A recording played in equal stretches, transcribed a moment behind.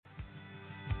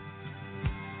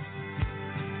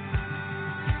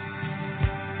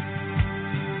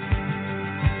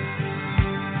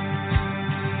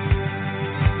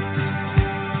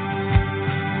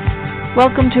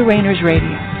Welcome to Rainers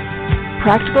Radio,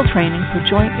 practical training for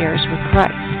joint heirs with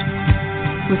Christ,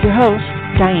 with your host,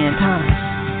 Diane Thomas.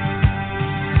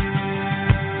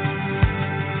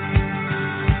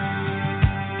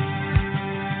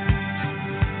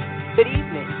 Good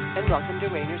evening, and welcome to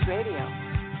Rainers Radio.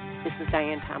 This is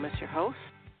Diane Thomas, your host.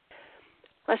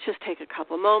 Let's just take a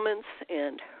couple moments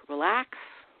and relax.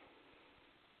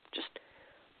 Just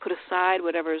put aside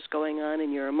whatever is going on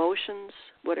in your emotions,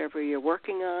 whatever you're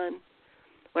working on,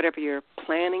 whatever you're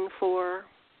planning for,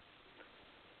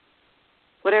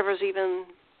 whatever's even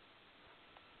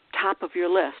top of your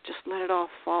list. Just let it all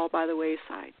fall by the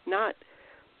wayside. Not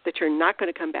that you're not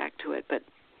going to come back to it, but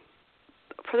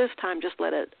for this time, just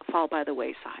let it fall by the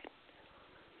wayside.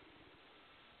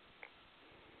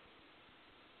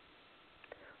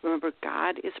 Remember,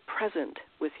 God is present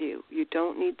with you. You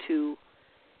don't need to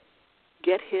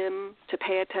get him to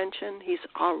pay attention. He's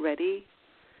already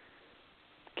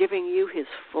giving you his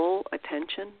full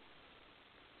attention.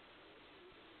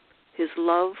 His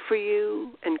love for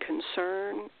you and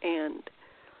concern and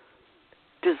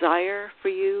desire for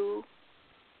you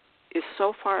is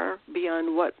so far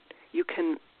beyond what you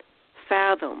can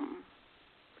fathom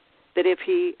that if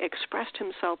he expressed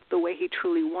himself the way he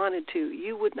truly wanted to,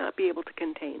 you would not be able to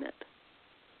contain it.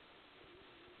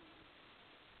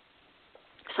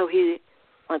 So he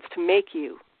wants to make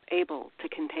you able to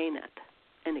contain it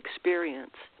and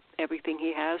experience everything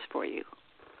he has for you.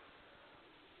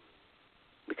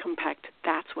 We come back to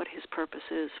that's what his purpose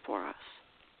is for us.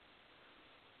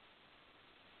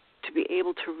 To be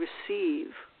able to receive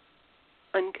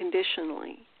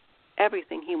unconditionally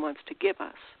everything he wants to give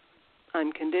us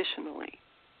unconditionally.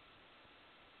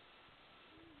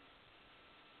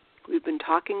 We've been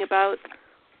talking about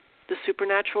the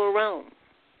supernatural realm,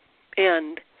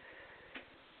 and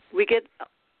we get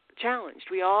challenged.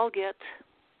 We all get,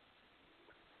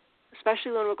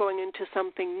 especially when we're going into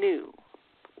something new,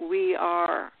 we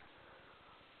are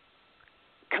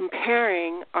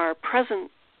comparing our present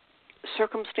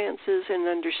circumstances and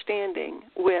understanding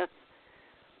with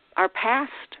our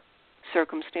past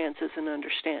circumstances and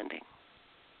understanding.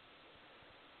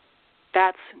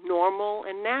 That's normal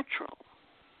and natural.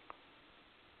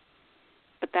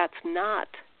 But that's not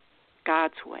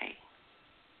God's way.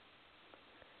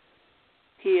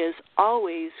 He is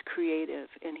always creative,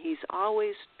 and he's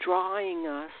always drawing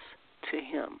us to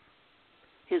him.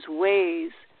 His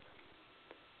ways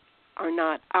are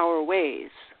not our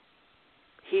ways.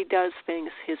 He does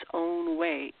things his own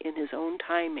way, in his own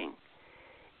timing,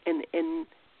 and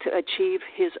to achieve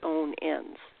his own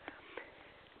ends.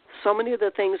 So many of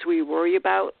the things we worry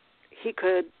about, he'd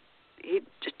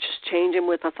just change them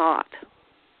with a thought.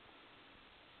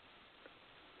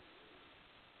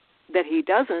 That he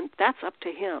doesn't, that's up to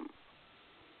him.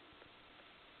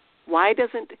 Why does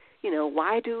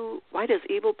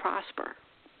evil prosper?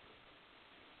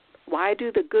 Why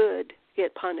do the good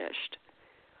get punished?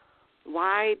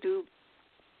 Why do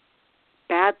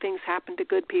bad things happen to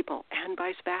good people and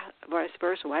vice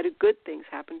versa? Why do good things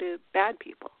happen to bad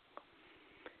people?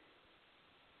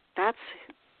 That's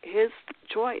his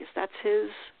choice. That's his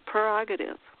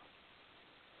prerogative.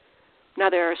 Now,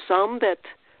 there are some that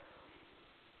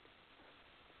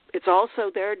it's also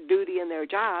their duty and their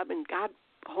job, and God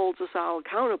holds us all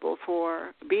accountable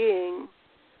for being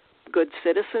good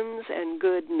citizens and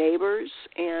good neighbors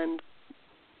and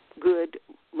good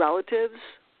relatives,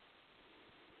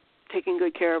 taking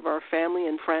good care of our family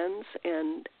and friends,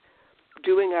 and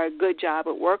doing our good job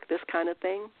at work, this kind of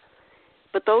thing.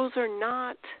 But those are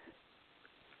not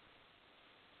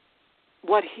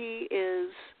what he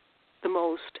is the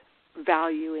most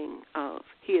valuing of.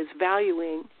 He is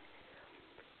valuing,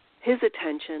 his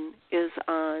attention is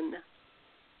on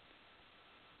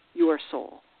your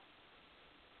soul.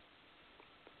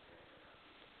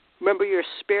 Remember, your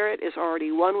spirit is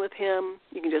already one with him.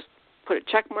 You can just put a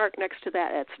check mark next to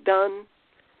that. That's done.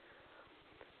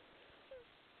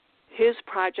 His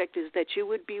project is that you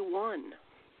would be one.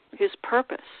 His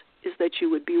purpose is that you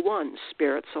would be one,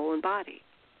 spirit, soul, and body.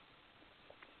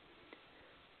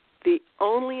 The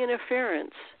only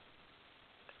interference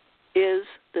is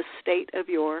the state of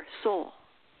your soul.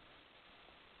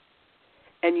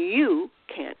 And you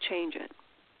can't change it.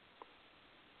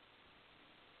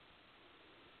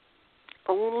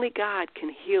 Only God can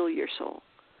heal your soul.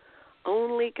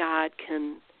 Only God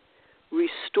can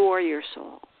restore your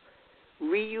soul,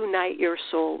 reunite your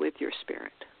soul with your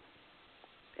spirit.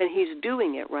 And he's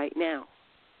doing it right now.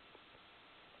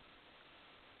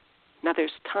 Now,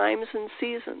 there's times and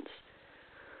seasons.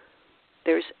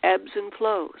 There's ebbs and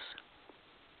flows.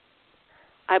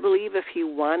 I believe if he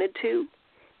wanted to,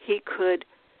 he could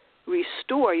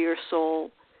restore your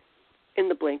soul in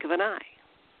the blink of an eye.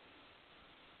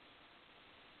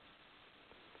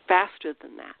 Faster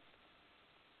than that.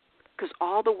 Because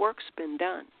all the work's been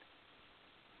done.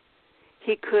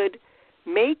 He could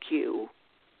make you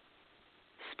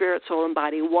spirit, soul, and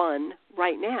body one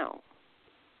right now.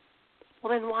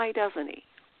 Well, then why doesn't he?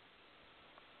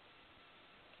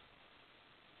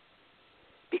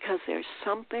 Because there's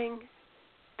something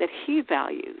that he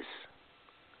values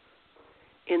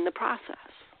in the process.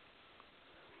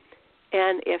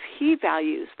 And if he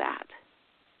values that,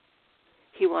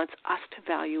 he wants us to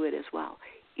value it as well,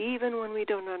 even when we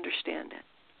don't understand it.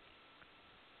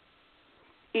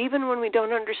 Even when we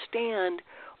don't understand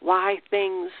why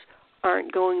things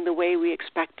aren't going the way we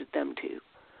expected them to,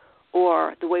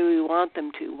 or the way we want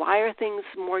them to. Why are things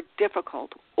more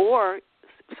difficult, or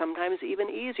sometimes even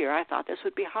easier? I thought this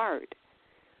would be hard.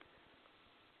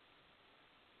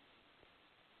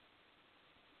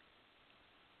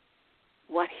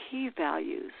 What he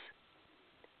values,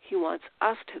 he wants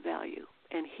us to value,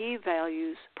 and he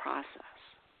values process.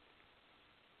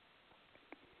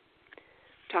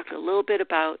 Talked a little bit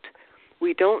about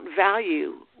we don't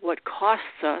value what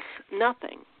costs us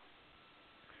nothing.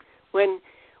 When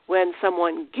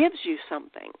someone gives you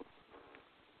something,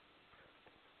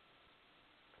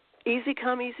 easy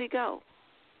come, easy go.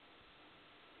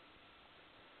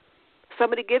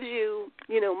 Somebody gives you,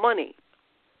 money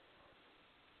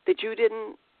that you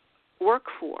didn't work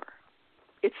for.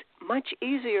 It's much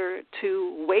easier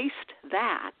to waste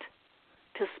that,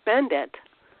 to spend it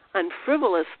on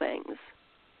frivolous things,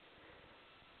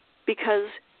 because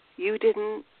you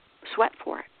didn't sweat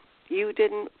for it. You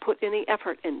didn't put any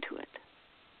effort into it.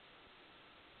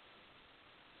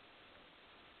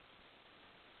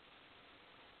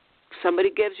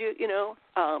 Somebody gives you,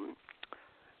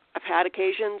 I've had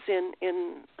occasions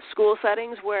in school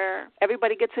settings where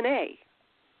everybody gets an A.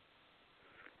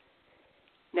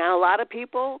 Now, a lot of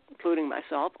people, including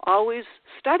myself, always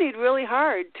studied really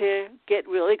hard to get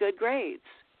really good grades.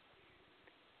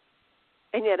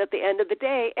 And yet, at the end of the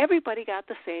day, everybody got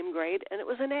the same grade, and it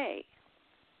was an A.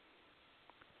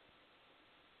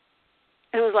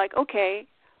 And it was like, okay,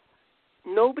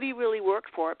 nobody really worked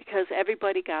for it because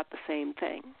everybody got the same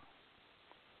thing.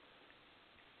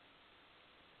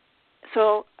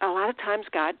 So a lot of times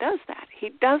God does that.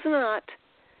 He does not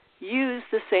use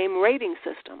the same rating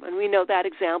system. And we know that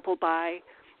example by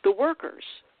the workers,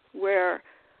 where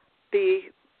the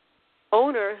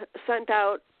owner sent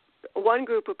out one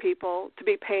group of people to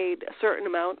be paid a certain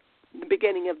amount in the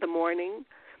beginning of the morning,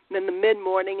 and then the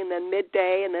mid-morning, and then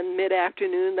midday, and then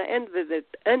mid-afternoon, the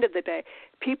end of the day.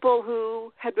 People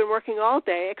who had been working all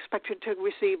day expected to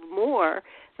receive more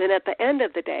than at the end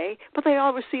of the day, but they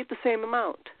all received the same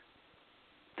amount.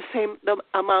 The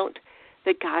amount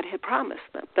that God had promised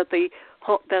them, that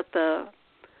the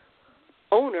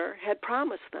owner had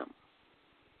promised them.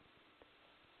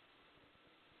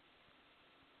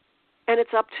 And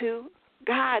it's up to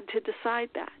God to decide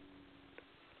that.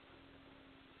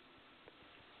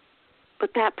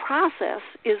 But that process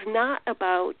is not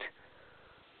about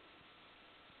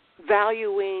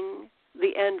valuing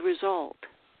the end result.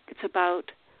 It's about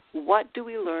what do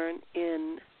we learn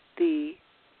in the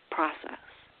process.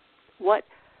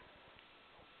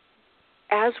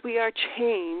 As we are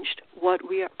changed, what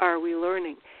are we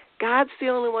learning? God's the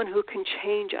only one who can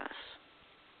change us.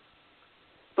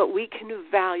 But we can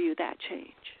value that change.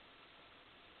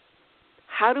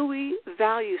 How do we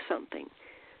value something?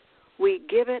 We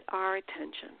give it our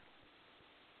attention.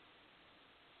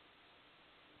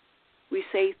 We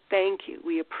say thank you.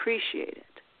 We appreciate it.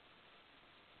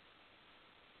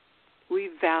 We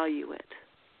value it.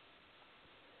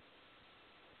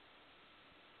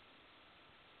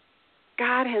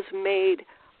 God has made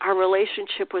our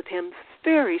relationship with Him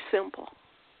very simple.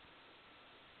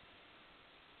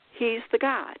 He's the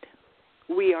God.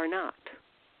 We are not.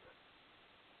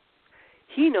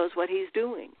 He knows what He's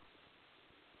doing.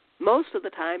 Most of the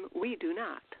time, we do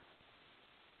not.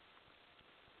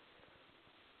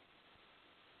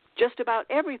 Just about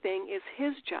everything is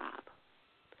His job.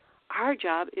 Our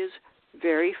job is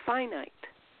very finite.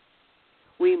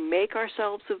 We make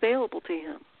ourselves available to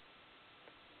Him.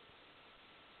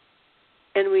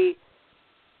 And we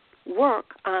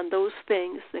work on those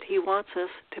things that He wants us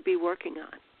to be working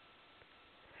on.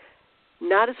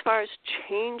 Not as far as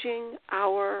changing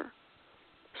our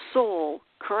soul,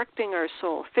 correcting our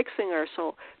soul, fixing our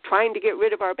soul, trying to get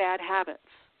rid of our bad habits.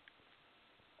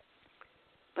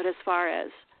 But as far as,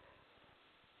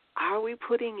 are we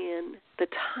putting in the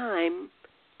time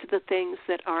to the things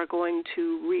that are going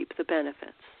to reap the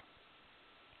benefits?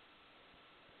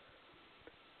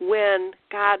 when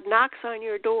God knocks on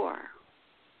your door,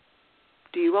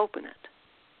 do you open it?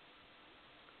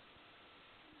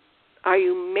 Are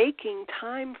you making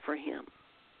time for Him?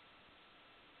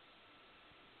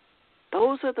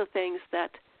 Those are the things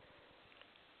that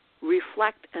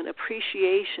reflect an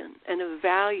appreciation and a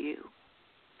value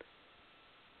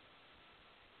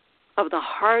of the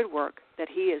hard work that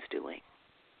He is doing.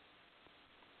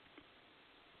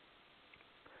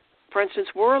 For instance,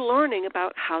 we're learning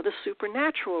about how the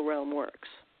supernatural realm works.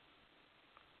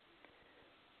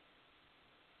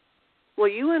 Well,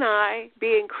 you and I,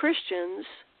 being Christians,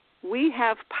 we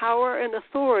have power and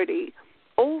authority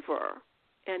over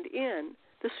and in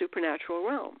the supernatural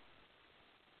realm.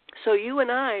 So you and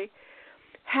I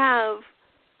have,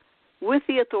 with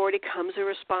the authority comes a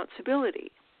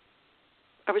responsibility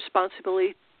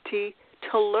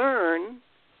to learn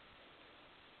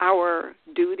our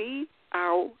duty,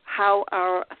 how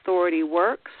our authority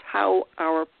works, how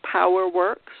our power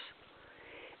works.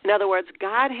 In other words,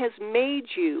 God has made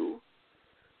you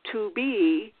to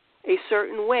be a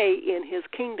certain way in His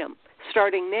kingdom,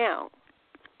 starting now.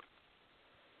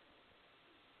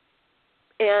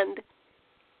 And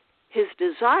His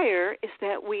desire is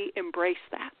that we embrace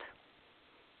that.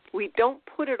 We don't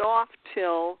put it off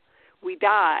till we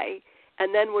die,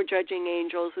 and then we're judging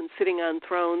angels and sitting on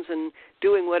thrones and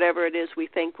doing whatever it is we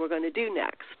think we're going to do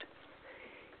next.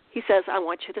 He says, I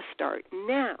want you to start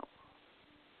now.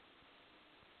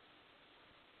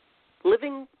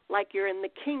 Living like you're in the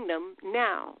kingdom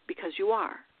now, because you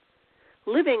are.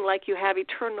 Living like you have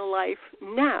eternal life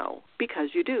now, because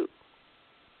you do.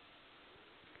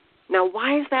 Now,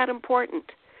 why is that important?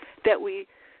 That we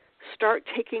start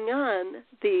taking on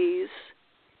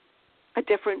a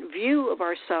different view of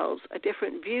ourselves, a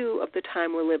different view of the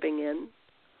time we're living in,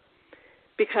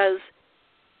 because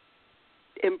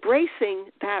embracing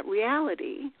that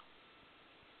reality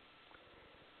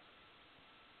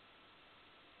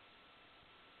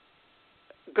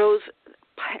goes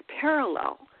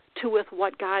parallel to with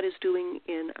what God is doing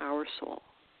in our soul.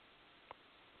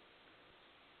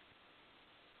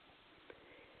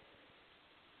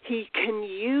 He can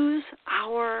use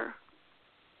our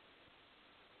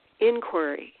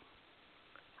inquiry,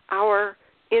 our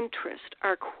interest,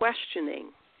 our questioning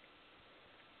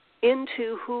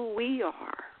into who we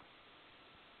are,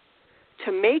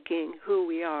 to making who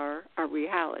we are a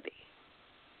reality.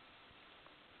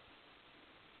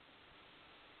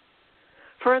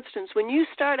 For instance, when you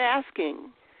start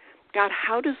asking, God,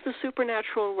 how does the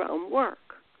supernatural realm work?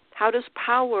 How does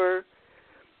power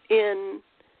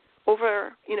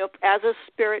as a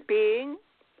spirit being,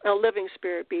 a living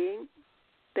spirit being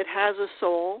that has a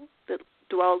soul that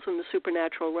dwells in the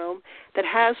supernatural realm, that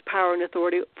has power and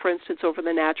authority, for instance, over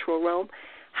the natural realm,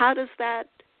 how does that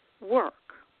work?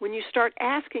 When you start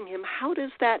asking Him, how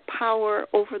does that power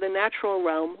over the natural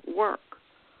realm work?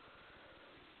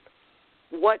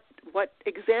 What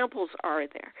examples are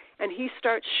there? And He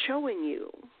starts showing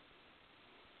you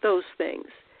those things.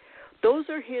 Those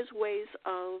are His ways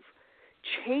of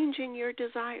changing your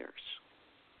desires,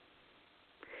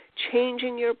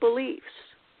 changing your beliefs,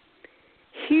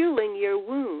 healing your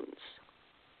wounds.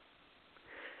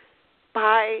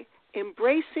 By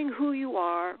embracing who you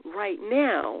are right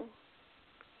now,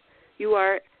 you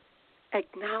are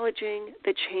acknowledging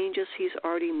the changes He's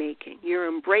already making. You're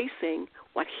embracing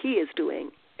what He is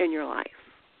doing in your life.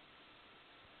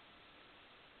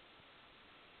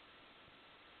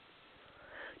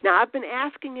 Now, I've been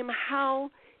asking Him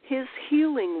how His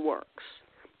healing works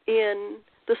in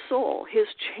the soul, His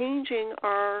changing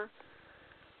our,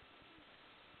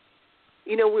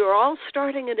 we're all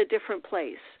starting at a different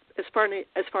place as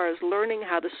far as learning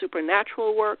how the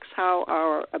supernatural works, how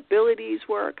our abilities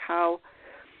work, how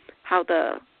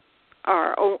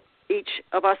each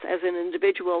of us as an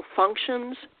individual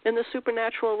functions in the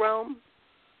supernatural realm.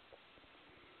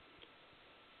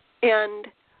 And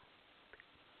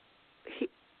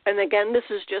again, this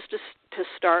is just to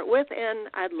start with, and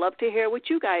I'd love to hear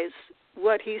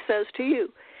what He says to you.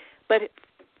 But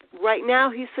right now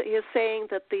He is saying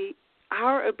that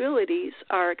our abilities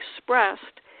are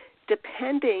expressed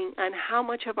depending on how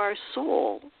much of our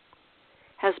soul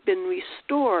has been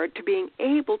restored to being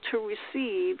able to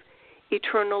receive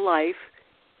eternal life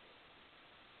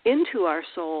into our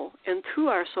soul and through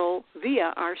our soul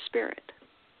via our spirit.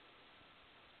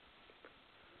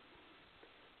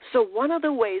 So one of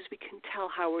the ways we can tell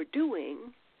how we're doing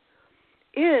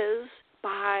is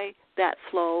by that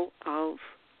flow of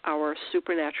our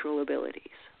supernatural abilities.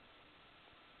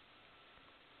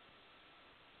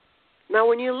 Now,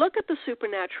 when you look at the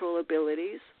supernatural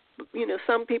abilities,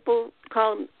 some people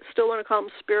still want to call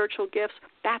them spiritual gifts.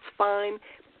 That's fine.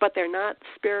 but they're not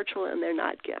spiritual and they're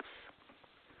not gifts.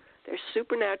 They're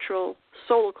supernatural,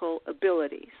 soulical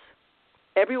abilities.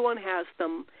 Everyone has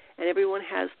them, and everyone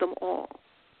has them all.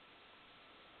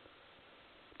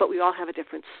 But we all have a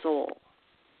different soul.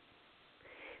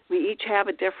 We each have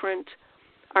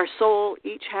our soul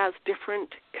each has different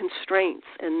constraints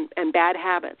and bad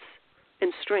habits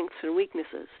and strengths and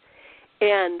weaknesses.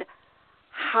 And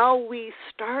how we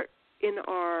start in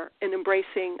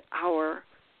embracing our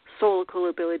soulical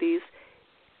abilities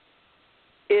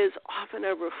is often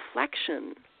a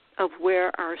reflection of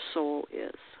where our soul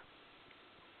is.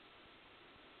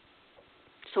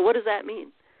 So what does that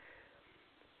mean?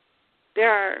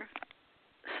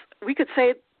 We could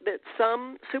say that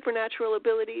some supernatural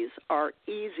abilities are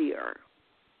easier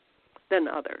than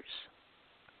others,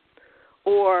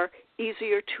 or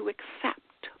easier to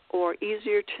accept, or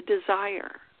easier to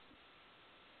desire.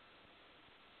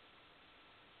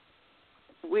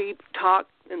 We've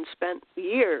talked and spent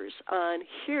years on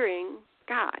hearing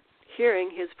God, hearing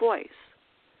His voice.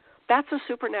 That's a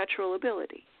supernatural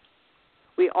ability.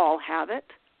 We all have it.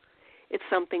 It's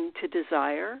something to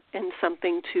desire and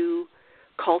something to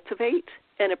cultivate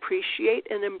and appreciate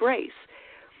and embrace.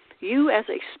 You as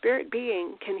a spirit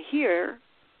being can hear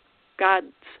God's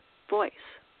voice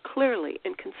clearly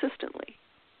and consistently.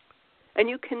 And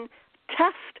you can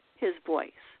test His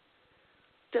voice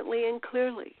consistently and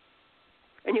clearly.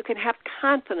 And you can have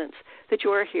confidence that you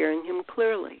are hearing Him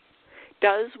clearly.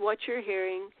 Does what you're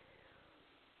hearing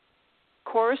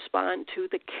correspond to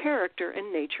the character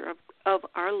and nature of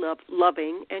our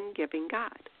loving and giving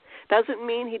God? Doesn't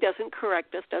mean He doesn't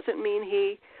correct us, doesn't mean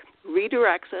He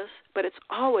redirects us, but it's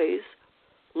always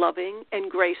loving and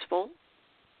graceful,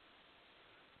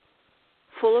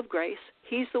 full of grace.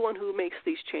 He's the one who makes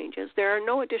these changes. There are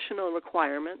no additional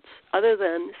requirements other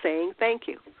than saying thank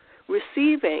you,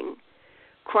 receiving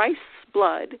Christ's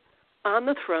blood on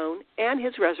the throne and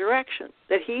His resurrection,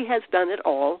 that He has done it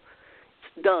all.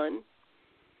 It's done.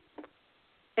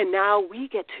 And now we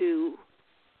get to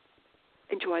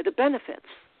enjoy the benefits.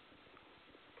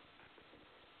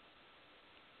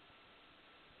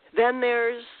 Then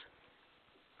there's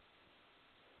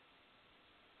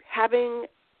having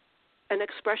an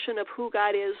expression of who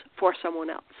God is for someone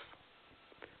else,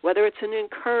 whether it's an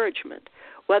encouragement,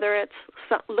 whether it's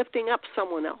lifting up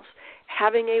someone else,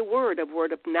 having a word of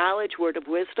knowledge, word of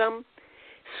wisdom,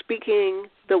 speaking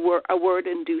a word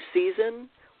in due season,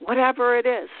 whatever it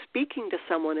is, speaking to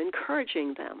someone,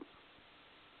 encouraging them,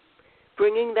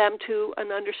 bringing them to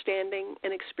an understanding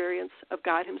and experience of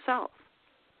God Himself.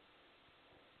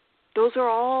 Those are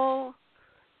all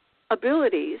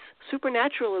abilities,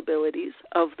 supernatural abilities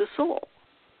of the soul.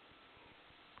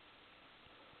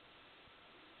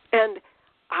 And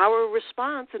our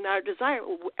response and our desire,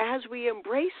 as we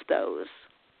embrace those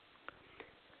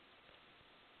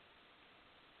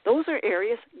are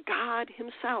areas God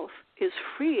Himself is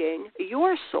freeing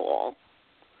your soul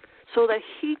so that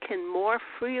He can more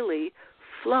freely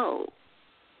flow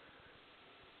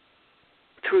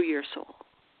through your soul.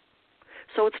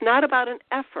 So it's not about an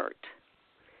effort.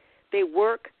 They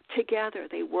work together.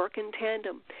 They work in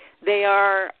tandem. They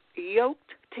are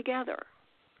yoked together.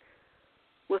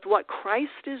 With what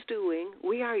Christ is doing,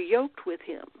 we are yoked with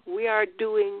Him. We are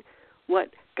doing what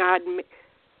God,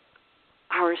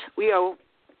 we are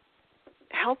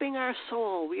helping our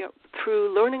soul. We are,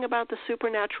 through learning about the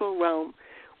supernatural realm,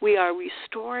 we are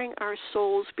restoring our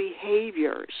soul's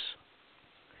behaviors,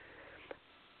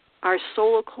 our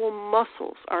soulical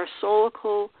muscles, our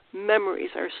soulical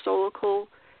memories, our soulical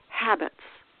habits,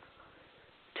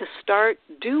 to start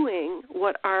doing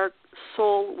what our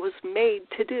soul was made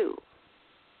to do.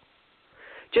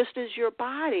 Just as your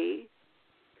body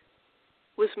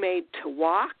was made to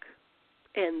walk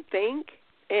and think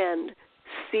and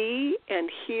see and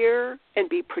hear and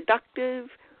be productive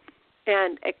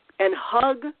and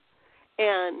hug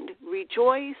and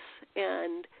rejoice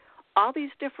and all these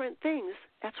different things,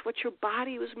 that's what your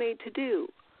body was made to do.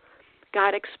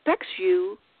 God expects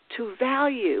you to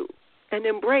value and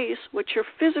embrace what your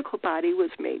physical body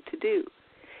was made to do.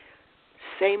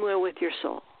 Same way with your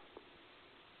soul.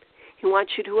 He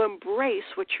wants you to embrace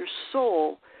what your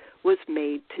soul was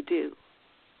made to do.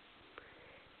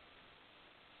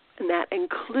 And that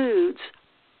includes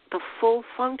the full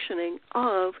functioning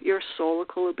of your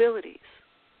soulical abilities.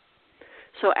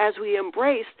 So as we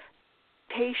embrace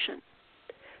patience,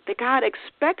 that God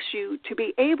expects you to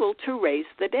be able to raise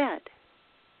the dead,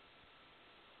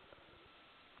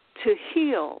 to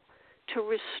heal, to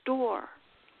restore,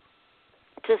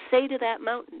 to say to that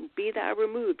mountain, be thou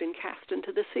removed and cast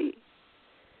into the sea.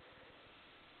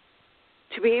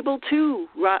 to be able to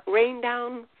rain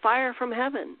down fire from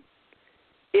heaven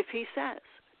if he says,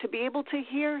 to be able to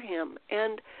hear him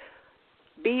and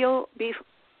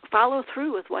follow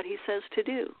through with what he says to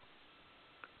do.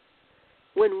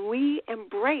 When we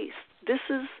embrace, this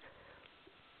is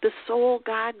the soul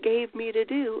God gave me to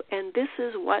do, and this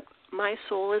is what my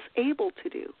soul is able to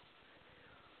do.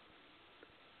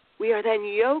 We are then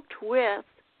yoked with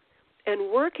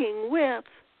and working with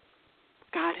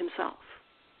God himself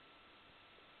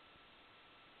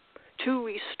to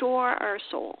restore our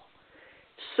soul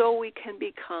so we can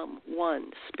become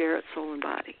one, spirit, soul, and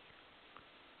body.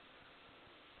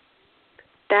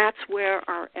 That's where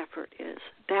our effort is.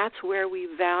 That's where we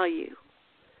value.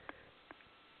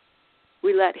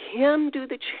 We let him do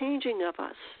the changing of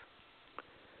us,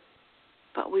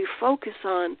 but we focus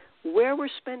on where we're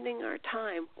spending our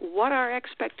time, what our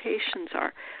expectations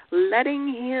are, letting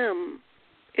him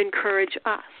encourage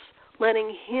us,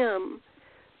 letting him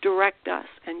direct us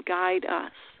and guide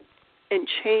us and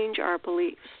change our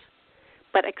beliefs,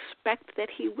 but expect that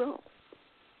he will.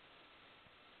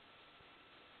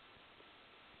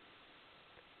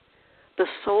 The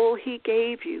soul he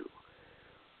gave you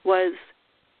was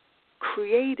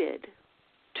created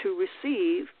to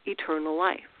receive eternal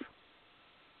life.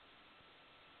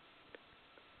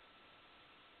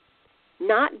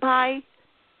 Not by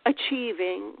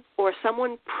achieving or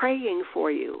someone praying for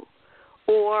you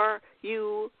or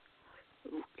you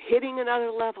hitting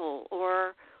another level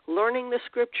or learning the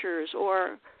scriptures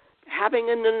or having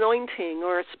an anointing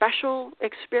or a special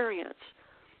experience.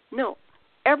 No,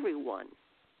 everyone,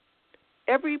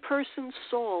 every person's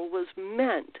soul was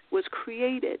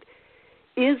created,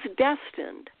 is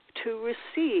destined to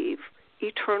receive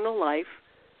eternal life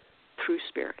through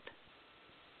spirit.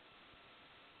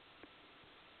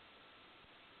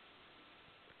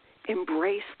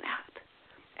 Embrace that.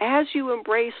 As you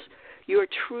embrace your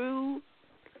true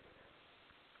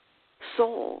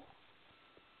soul,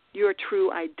 your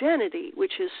true identity,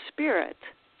 which is spirit,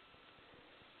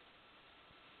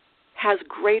 has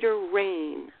greater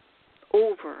reign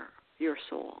over your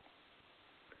soul.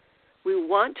 We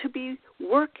want to be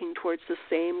working towards the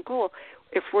same goal.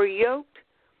 If we're yoked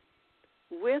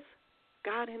with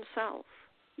God himself,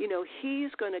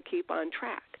 he's going to keep on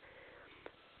track.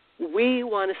 We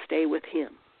want to stay with him.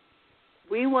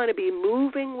 We want to be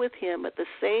moving with him at the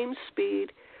same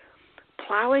speed,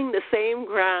 plowing the same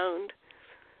ground,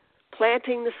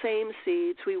 planting the same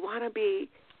seeds. We want to be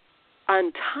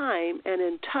on time and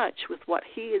in touch with what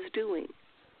he is doing.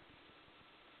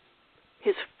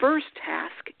 His first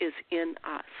task is in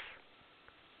us.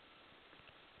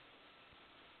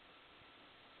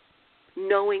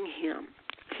 Knowing him,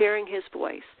 hearing his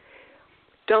voice.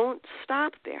 Don't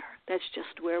stop there. That's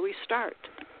just where we start.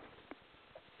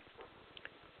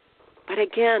 But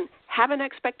again, have an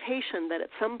expectation that at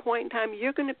some point in time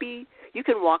you can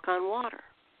walk on water.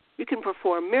 You can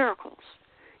perform miracles.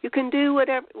 You can do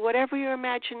whatever your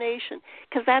imagination,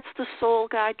 because that's the soul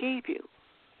God gave you.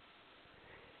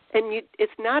 And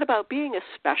it's not about being a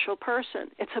special person.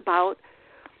 It's about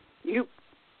you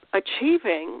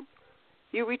achieving,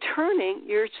 you returning,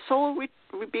 your soul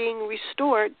being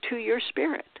restored to your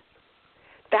spirit.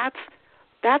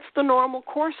 That's the normal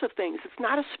course of things. It's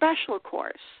not a special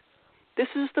course. This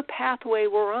is the pathway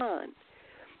we're on,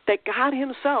 that God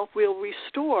himself will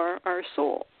restore our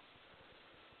soul.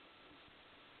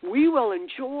 We will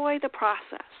enjoy the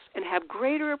process and have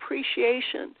greater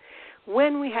appreciation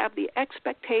when we have the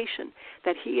expectation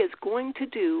that he is going to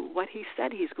do what he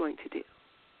said he's going to do.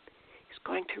 He's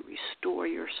going to restore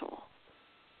your soul.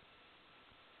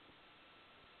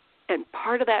 And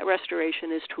part of that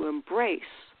restoration is to embrace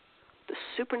the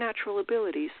supernatural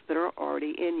abilities that are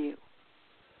already in you.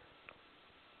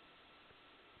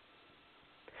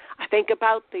 I think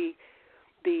about the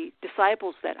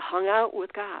disciples that hung out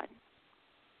with God.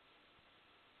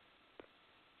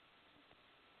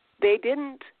 They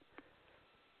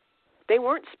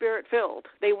weren't spirit-filled.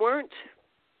 They weren't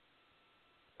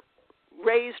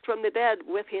raised from the dead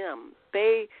with him.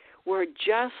 They were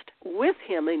just with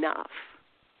him enough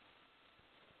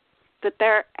that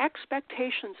their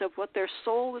expectations of what their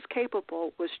soul was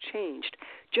capable was changed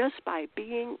just by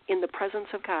being in the presence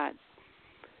of God,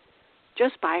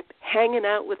 just by hanging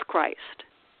out with Christ.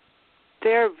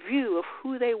 Their view of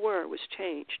who they were was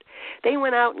changed. They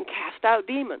went out and cast out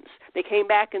demons. They came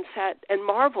back and sat and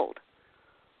marveled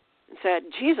and said,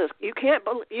 Jesus,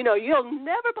 you'll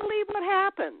never believe what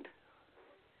happened.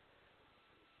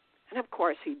 And of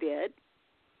course he did.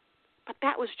 But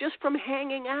that was just from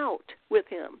hanging out with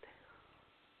him.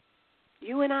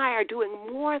 You and I are doing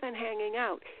more than hanging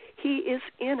out. He is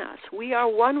in us. We are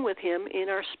one with him in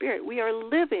our spirit. We are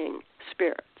living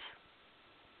spirits.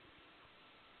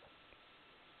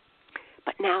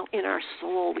 But now in our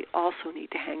soul, we also need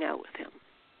to hang out with him.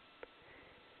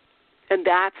 And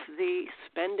that's the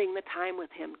spending the time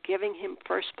with him, giving him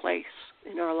first place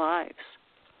in our lives,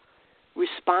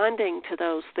 responding to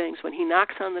those things when he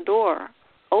knocks on the door,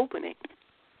 opening.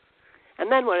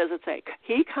 And then what does it say?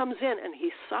 He comes in and he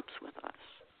sups with us.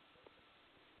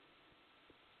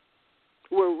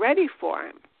 We're ready for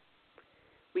him.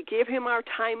 We give him our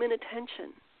time and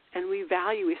attention, and we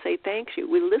value, we say thank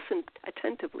you. We listen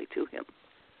attentively to him.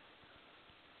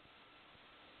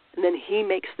 And then he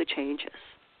makes the changes.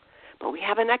 But we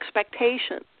have an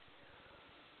expectation.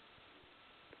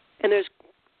 And there's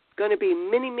going to be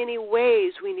many, many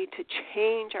ways we need to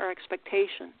change our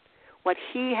expectation. What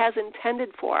he has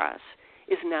intended for us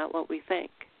is not what we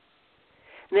think.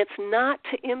 And it's not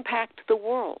to impact the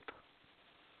world.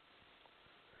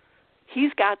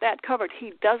 He's got that covered.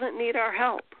 He doesn't need our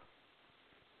help.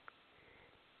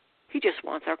 He just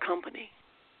wants our company.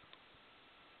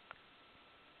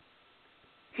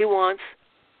 He wants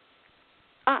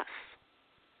us.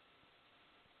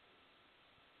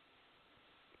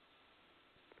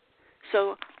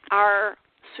 So our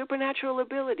supernatural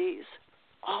abilities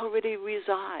already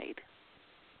reside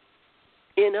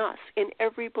in us, in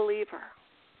every believer.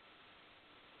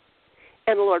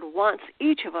 And the Lord wants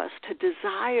each of us to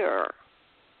desire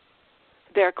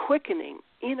their quickening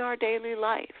in our daily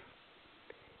life,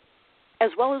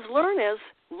 as well as learn as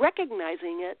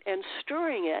recognizing it and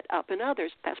stirring it up in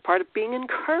others. That's part of being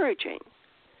encouraging.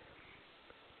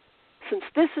 Since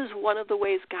this is one of the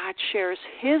ways God shares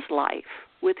his life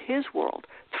with his world,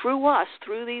 through us,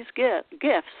 through these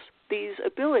gifts, these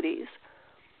abilities,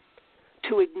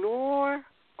 to ignore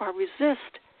or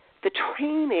resist the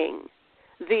training,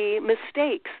 the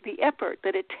mistakes, the effort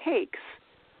that it takes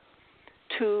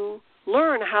to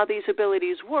learn how these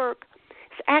abilities work,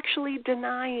 is actually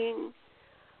denying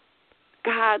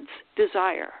God's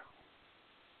desire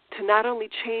to not only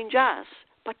change us,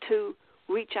 but to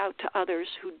reach out to others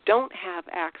who don't have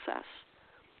access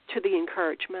to the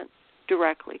encouragement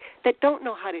directly, that don't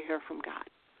know how to hear from God.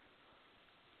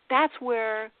 That's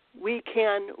where we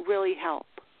can really help.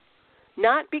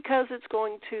 Not because it's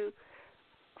going to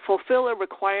fulfill a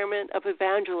requirement of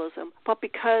evangelism, but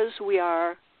because we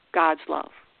are God's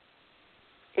love.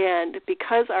 And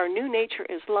because our new nature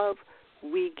is love,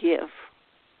 we give.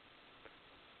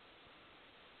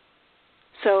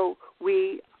 So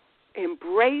we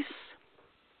embrace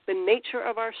the nature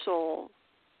of our soul,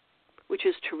 which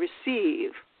is to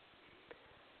receive,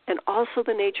 and also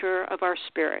the nature of our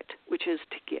spirit, which is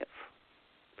to give.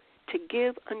 To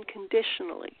give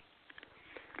unconditionally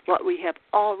what we have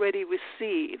already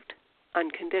received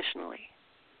unconditionally.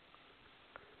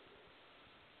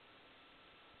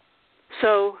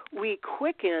 So we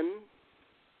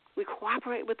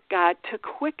cooperate with God to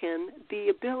quicken the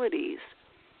abilities.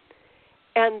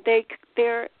 And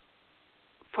they're,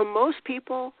 for most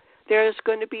people, there's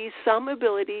going to be some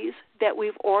abilities that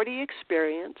we've already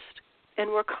experienced and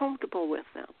we're comfortable with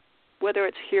them, whether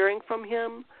it's hearing from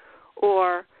him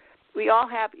or we all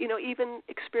have, even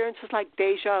experiences like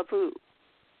deja vu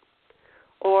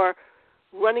or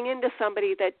running into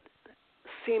somebody that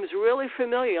seems really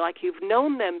familiar, like you've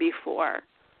known them before,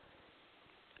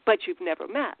 but you've never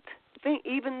met.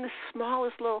 Even the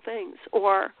smallest little things.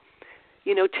 Or,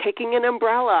 taking an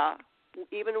umbrella,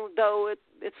 even though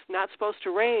it's not supposed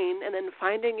to rain, and then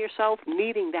finding yourself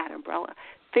needing that umbrella.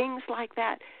 Things like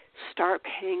that. Start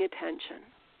paying attention.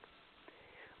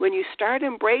 When you start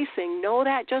embracing, know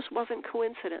that just wasn't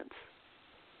coincidence.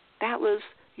 That was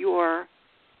your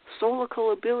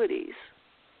soulical abilities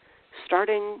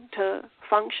starting to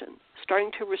function,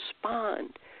 starting to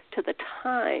respond to the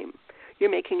time you're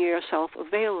making yourself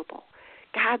available.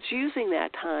 God's using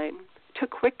that time to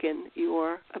quicken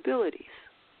your abilities.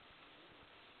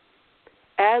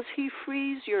 As he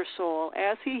frees your soul,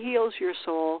 as he heals your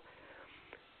soul,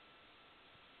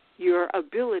 your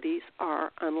abilities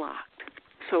are unlocked.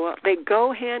 So they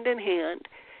go hand in hand.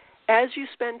 As you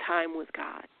spend time with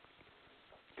God,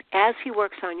 as he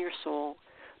works on your soul,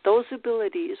 those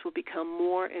abilities will become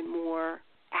more and more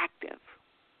active.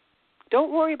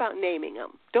 Don't worry about naming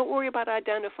them. Don't worry about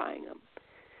identifying them.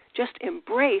 Just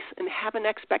embrace and have an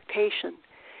expectation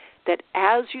that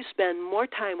as you spend more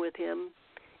time with him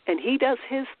and he does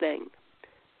his thing,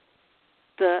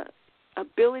 the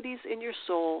abilities in your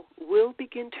soul will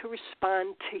begin to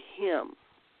respond to him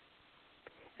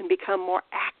and become more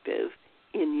active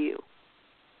in you.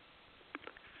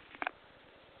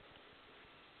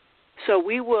 So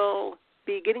we will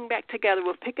be getting back together.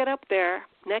 We'll pick it up there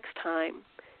next time.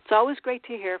 It's always great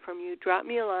to hear from you. Drop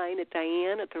me a line at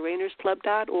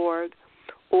diane@therainersclub.org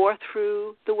or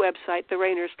through the website,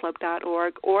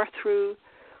 therainersclub.org, or through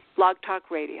Blog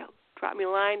Talk Radio. Drop me a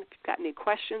line if you've got any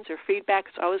questions or feedback.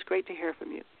 It's always great to hear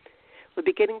from you. We'll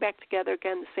be getting back together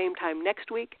again the same time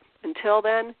next week. Until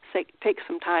then, take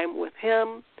some time with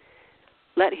him.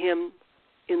 Let him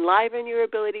enliven your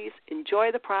abilities,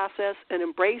 enjoy the process, and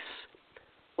embrace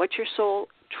what your soul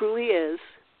truly is.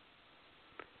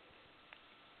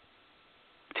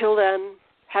 Till then,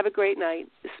 have a great night.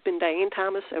 This has been Diane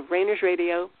Thomas of Rainers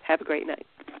Radio. Have a great night.